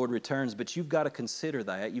when the Lord returns. But you've got to consider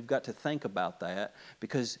that. You've got to think about that,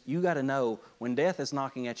 because you got to know when death is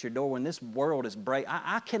knocking at your door, when this world is breaking.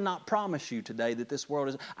 I cannot promise you today that this world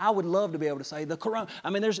is. I would love to be able to say the corona. I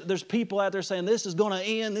mean, there's people out there saying this is going to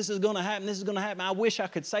end, this is going to happen, this is going to happen. I wish I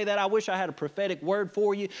could say that. I wish I had a prophetic word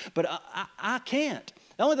for you, but I can't.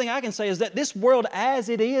 The only thing I can say is that this world as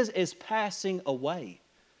it is passing away.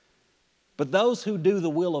 But those who do the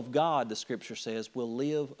will of God, the Scripture says, will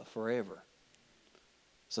live forever.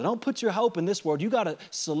 So don't put your hope in this world. You've got to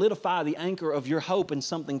solidify the anchor of your hope in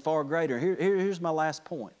something far greater. Here's my last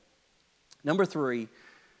point. Number 3,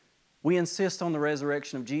 we insist on the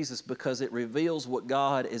resurrection of Jesus because it reveals what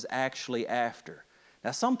God is actually after. Now,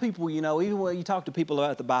 some people, even when you talk to people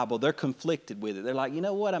about the Bible, they're conflicted with it. They're like, you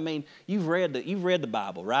know what? I mean, you've read the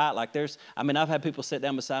Bible, right? Like I've had people sit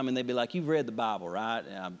down beside me and they'd be like, you've read the Bible, right?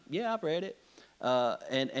 Yeah, I've read it.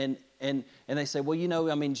 And they say, well,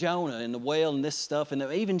 Jonah and the whale and this stuff, and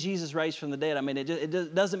even Jesus raised from the dead. I mean,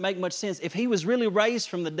 it doesn't make much sense. If He was really raised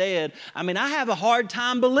from the dead, I have a hard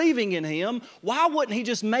time believing in Him. Why wouldn't He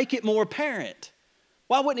just make it more apparent?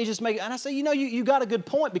 Why wouldn't He just make it? And I say, you got a good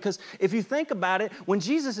point, because if you think about it, when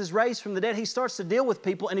Jesus is raised from the dead, He starts to deal with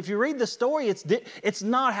people. And if you read the story, it's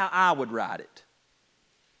not how I would write it,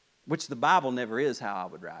 which the Bible never is how I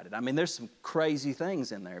would write it. There's some crazy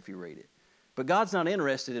things in there if you read it. But God's not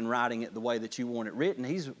interested in writing it the way that you want it written.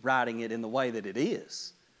 He's writing it in the way that it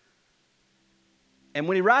is. And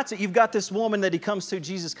when He writes it, you've got this woman that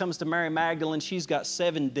Jesus comes to Mary Magdalene. She's got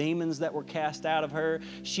 7 demons that were cast out of her.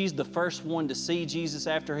 She's the first one to see Jesus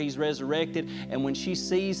after He's resurrected. And when she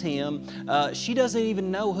sees Him, she doesn't even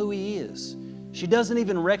know who He is. She doesn't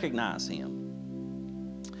even recognize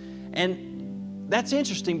Him. And that's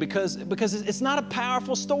interesting because it's not a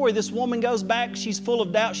powerful story. This woman goes back. She's full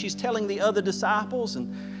of doubt. She's telling the other disciples,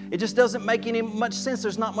 and it just doesn't make any much sense.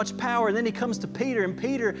 There's not much power. And then He comes to Peter, and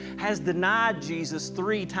Peter has denied Jesus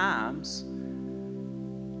 3 times.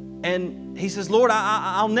 And he says, Lord,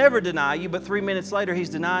 I'll never deny you. But 3 minutes later, he's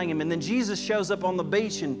denying Him. And then Jesus shows up on the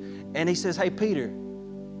beach, and He says, hey, Peter,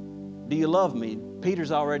 do you love me?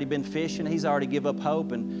 Peter's already been fishing. He's already give up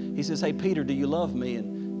hope. And He says, hey, Peter, do you love me?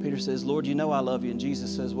 And Peter says, Lord, you know I love you. And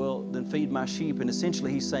Jesus says, well, then feed my sheep. And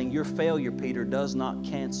essentially He's saying, your failure, Peter, does not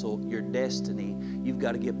cancel your destiny. You've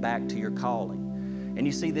got to get back to your calling. And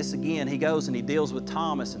you see this again. He goes and he deals with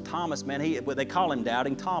Thomas. And Thomas, man, they call him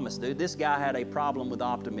Doubting Thomas, dude. This guy had a problem with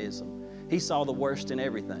optimism. He saw the worst in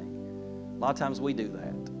everything. A lot of times we do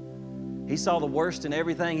that. He saw the worst in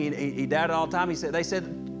everything. He doubted all the time. They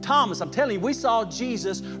said, Thomas, I'm telling you, we saw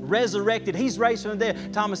Jesus resurrected. He's raised from the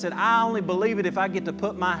dead. Thomas said, I only believe it if I get to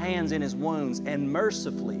put my hands in His wounds. And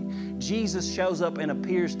mercifully, Jesus shows up and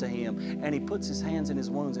appears to him, and He puts His hands in His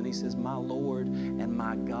wounds, and He says, my Lord and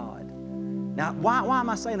my God. Now, why am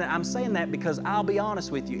I saying that? I'm saying that because I'll be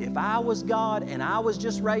honest with you. If I was God and I was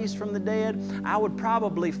just raised from the dead, I would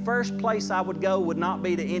probably, first place I would go would not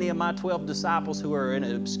be to any of my 12 disciples who are in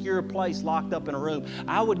an obscure place locked up in a room.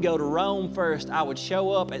 I would go to Rome first. I would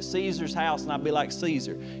show up at Caesar's house and I'd be like,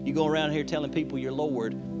 Caesar, you go around here telling people you're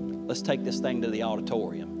Lord. Let's take this thing to the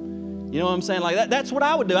auditorium. You know what I'm saying? Like that's what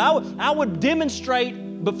I would do. I would demonstrate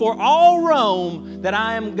before all Rome that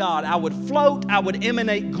I am God. I would float, I would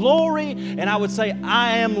emanate glory, and I would say,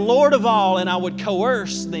 I am Lord of all, and I would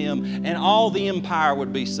coerce them, and all the empire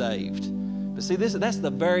would be saved. But see, that's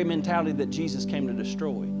the very mentality that Jesus came to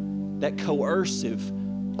destroy, that coercive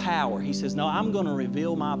power. He says, no, I'm going to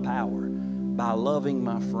reveal my power by loving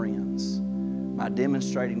my friends, by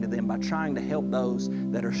demonstrating to them, by trying to help those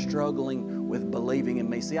that are struggling with believing in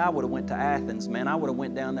me. See, I would have went to Athens, man. I would have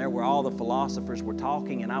went down there where all the philosophers were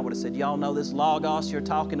talking, and I would have said, y'all know this Logos you're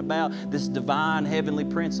talking about, this divine heavenly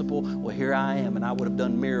principle? Well, here I am, and I would have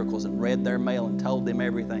done miracles and read their mail and told them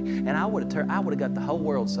everything. And I would have got the whole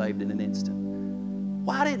world saved in an instant.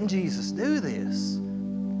 Why didn't Jesus do this?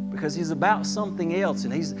 Because He's about something else,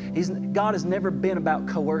 and God has never been about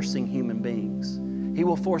coercing human beings. He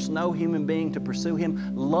will force no human being to pursue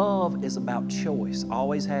Him. Love is about choice,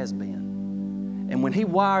 always has been. And when He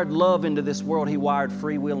wired love into this world, He wired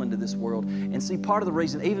free will into this world. And see, part of the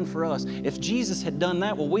reason, even for us, if Jesus had done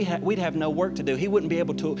that, well, we'd have no work to do. He wouldn't be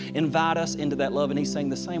able to invite us into that love. And He's saying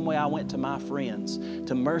the same way I went to my friends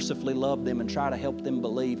to mercifully love them and try to help them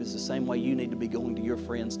believe is the same way you need to be going to your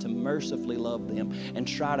friends to mercifully love them and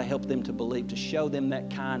try to help them to believe, to show them that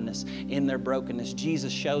kindness in their brokenness.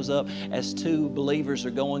 Jesus shows up as two believers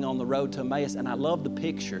are going on the road to Emmaus. And I love the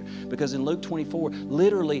picture because in Luke 24,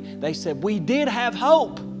 literally they said, we did have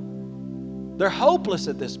hope. They're hopeless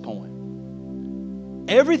at this point.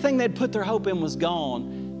 Everything they'd put their hope in was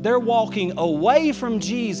gone. They're walking away from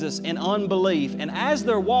Jesus in unbelief. And as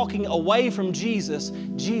they're walking away from Jesus,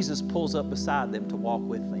 Jesus pulls up beside them to walk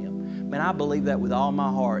with them. Man, I believe that with all my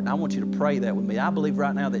heart. And I want you to pray that with me. I believe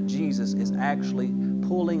right now that Jesus is actually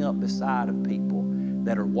pulling up beside of people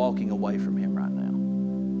that are walking away from Him right now.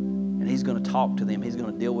 And He's going to talk to them. He's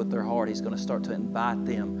going to deal with their heart. He's going to start to invite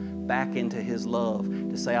them back into His love,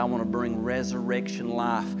 to say, I want to bring resurrection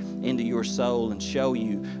life into your soul and show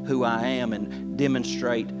you who I am and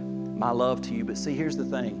demonstrate my love to you. But see, here's the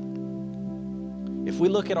thing. If we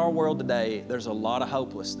look at our world today, there's a lot of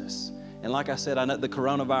hopelessness. And like I said, I know the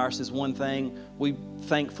coronavirus is one thing. We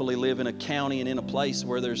thankfully live in a county and in a place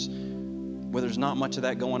where there's not much of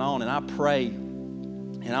that going on. And I pray,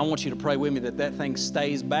 and I want you to pray with me that thing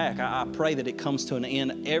stays back. I pray that it comes to an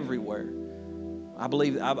end everywhere. I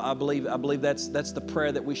believe that's the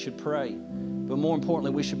prayer that we should pray. But more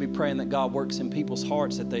importantly, we should be praying that God works in people's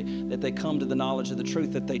hearts, that they come to the knowledge of the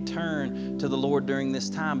truth, that they turn to the Lord during this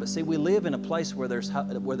time. But see, we live in a place where there's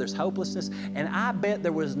hopelessness, and I bet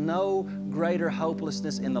there was no greater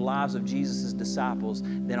hopelessness in the lives of Jesus' disciples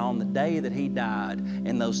than on the day that He died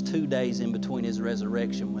and those 2 days in between His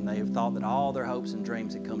resurrection when they have thought that all their hopes and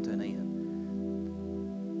dreams had come to an end.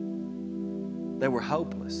 They were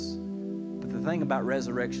hopeless. But the thing about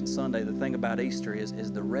Resurrection Sunday, the thing about Easter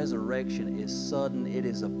is the resurrection is sudden, it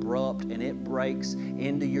is abrupt, and it breaks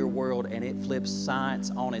into your world and it flips science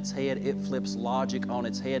on its head. It flips logic on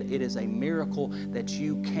its head. It is a miracle that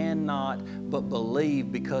you cannot but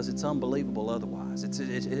believe because it's unbelievable otherwise.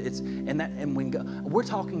 We're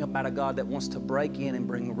talking about a God that wants to break in and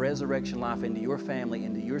bring resurrection life into your family,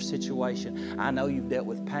 into your situation. I know you've dealt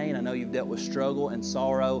with pain. I know you've dealt with struggle and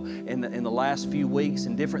sorrow in the last few weeks,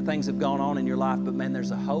 and different things have gone on in your life. But man,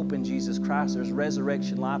 there's a hope in Jesus Christ. There's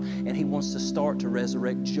resurrection life, and He wants to start to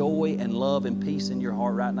resurrect joy and love and peace in your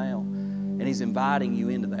heart right now. And He's inviting you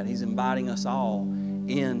into that. He's inviting us all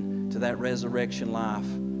into that resurrection life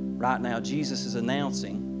right now. Jesus is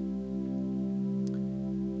announcing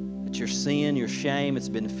that your sin, your shame, it's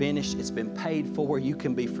been finished, it's been paid for, you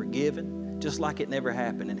can be forgiven just like it never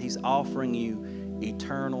happened. And He's offering you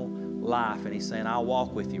eternal life. And He's saying, I'll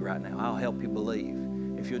walk with you right now. I'll help you believe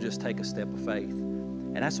if you'll just take a step of faith.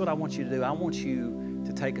 And that's what I want you to do. I want you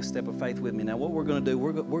to take a step of faith with me. Now, what we're going to do,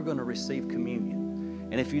 we're going to receive communion.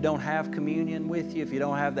 And if you don't have communion with you, if you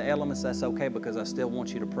don't have the elements, that's okay, because I still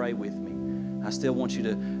want you to pray with me. I still want you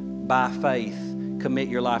to, by faith, commit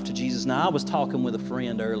your life to Jesus. Now, I was talking with a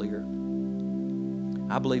friend earlier.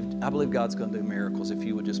 I believe God's going to do miracles if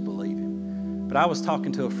you would just believe Him. But I was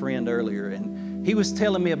talking to a friend earlier, and he was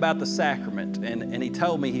telling me about the sacrament. And he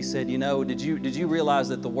told me, he said, you know, did you realize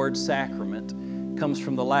that the word sacrament comes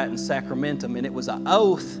from the Latin sacramentum, and it was an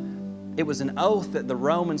oath. It was an oath that the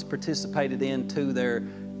Romans participated in to their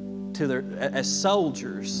as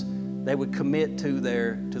soldiers. They would commit to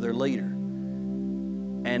their leader.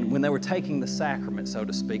 And when they were taking the sacrament, so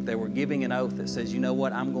to speak, they were giving an oath that says, you know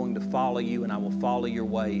what, I'm going to follow you and I will follow your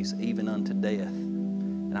ways even unto death.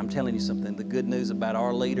 And I'm telling you something, the good news about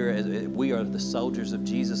our leader, we are the soldiers of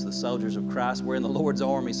Jesus, the soldiers of Christ. We're in the Lord's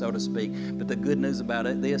army, so to speak. But the good news about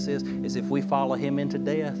this is if we follow him into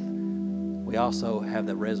death, we also have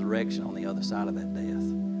the resurrection on the other side of that death.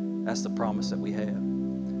 That's the promise that we have.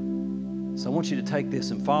 So I want you to take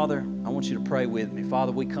this, and Father, I want you to pray with me.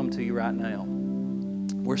 Father, we come to you right now.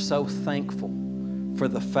 We're so thankful for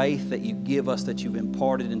the faith that you give us, that you've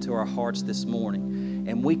imparted into our hearts this morning.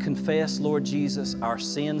 And we confess, Lord Jesus, our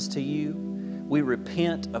sins to you. We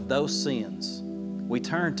repent of those sins. We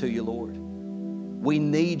turn to you, Lord. We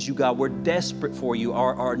need you, God. We're desperate for you.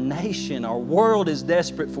 Our nation, our world is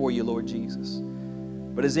desperate for you, Lord Jesus.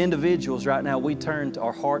 But as individuals right now, we turn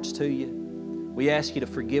our hearts to you. We ask you to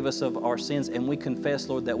forgive us of our sins, and we confess,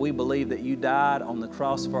 Lord, that we believe that you died on the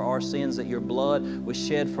cross for our sins, that your blood was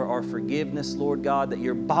shed for our forgiveness, Lord God, that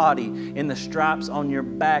your body in the stripes on your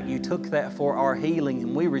back, you took that for our healing,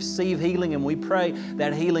 and we receive healing, and we pray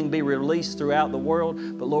that healing be released throughout the world.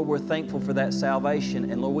 But Lord, we're thankful for that salvation,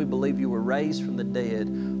 and Lord, we believe you were raised from the dead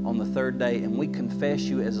on the third day, and we confess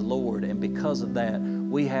you as Lord, and because of that,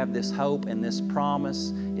 we have this hope, and this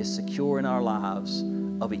promise is secure in our lives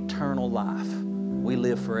of eternal life. We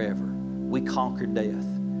live forever. We conquer death.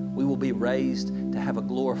 We will be raised to have a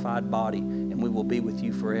glorified body, and we will be with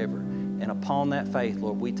you forever. And upon that faith,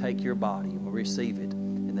 Lord, we take your body and we receive it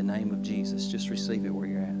in the name of Jesus. Just receive it where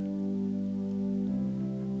you're at.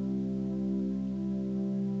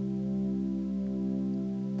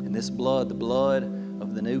 And this blood, the blood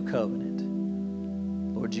of the new covenant,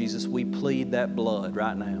 Lord Jesus, we plead that blood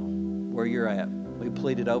right now where you're at. We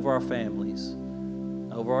plead it over our families,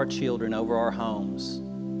 over our children, over our homes,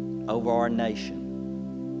 over our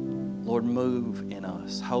nation. Lord, move in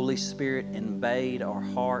us. Holy Spirit, invade our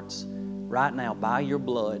hearts right now by your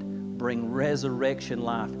blood. Bring resurrection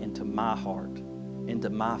life into my heart, into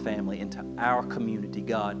my family, into our community.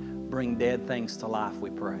 God, bring dead things to life, we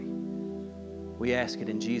pray. We ask it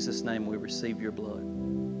in Jesus' name. We receive your blood.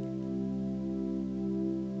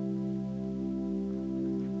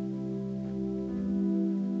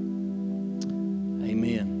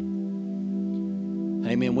 Amen.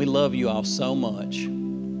 Amen. We love you all so much.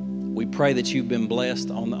 We pray that you've been blessed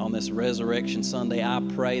on this Resurrection Sunday. I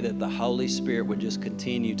pray that the Holy Spirit would just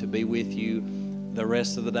continue to be with you the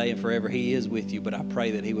rest of the day and forever. He is with you, but I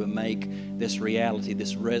pray that He would make this reality,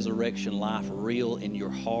 this resurrection life real in your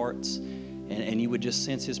hearts, and you would just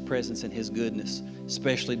sense His presence and His goodness,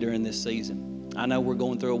 especially during this season. I know we're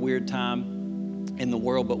going through a weird time in the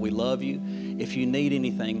world, but we love you. If you need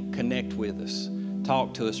anything, connect with us.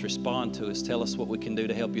 Talk to us, respond to us, tell us what we can do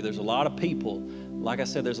to help you. There's a lot of people, like I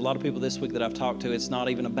said, there's a lot of people this week that I've talked to. It's not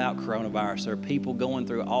even about coronavirus. There are people going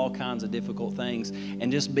through all kinds of difficult things,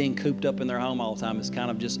 and just being cooped up in their home all the time is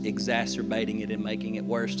kind of just exacerbating it and making it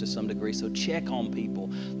worse to some degree. So check on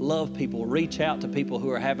people, love people, reach out to people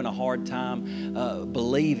who are having a hard time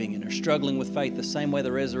believing and are struggling with faith, the same way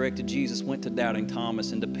the resurrected Jesus went to doubting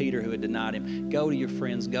Thomas and to Peter who had denied Him. Go to your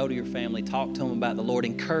friends, go to your family, talk to them about the Lord,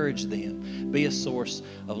 encourage them, be a source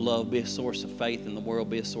of love, be a source of faith in the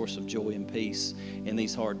world, be a source of joy and peace in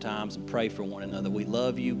these hard times, and pray for one another. We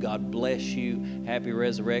love you. God bless you. Happy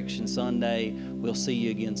Resurrection Sunday. We'll see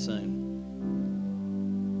you again soon.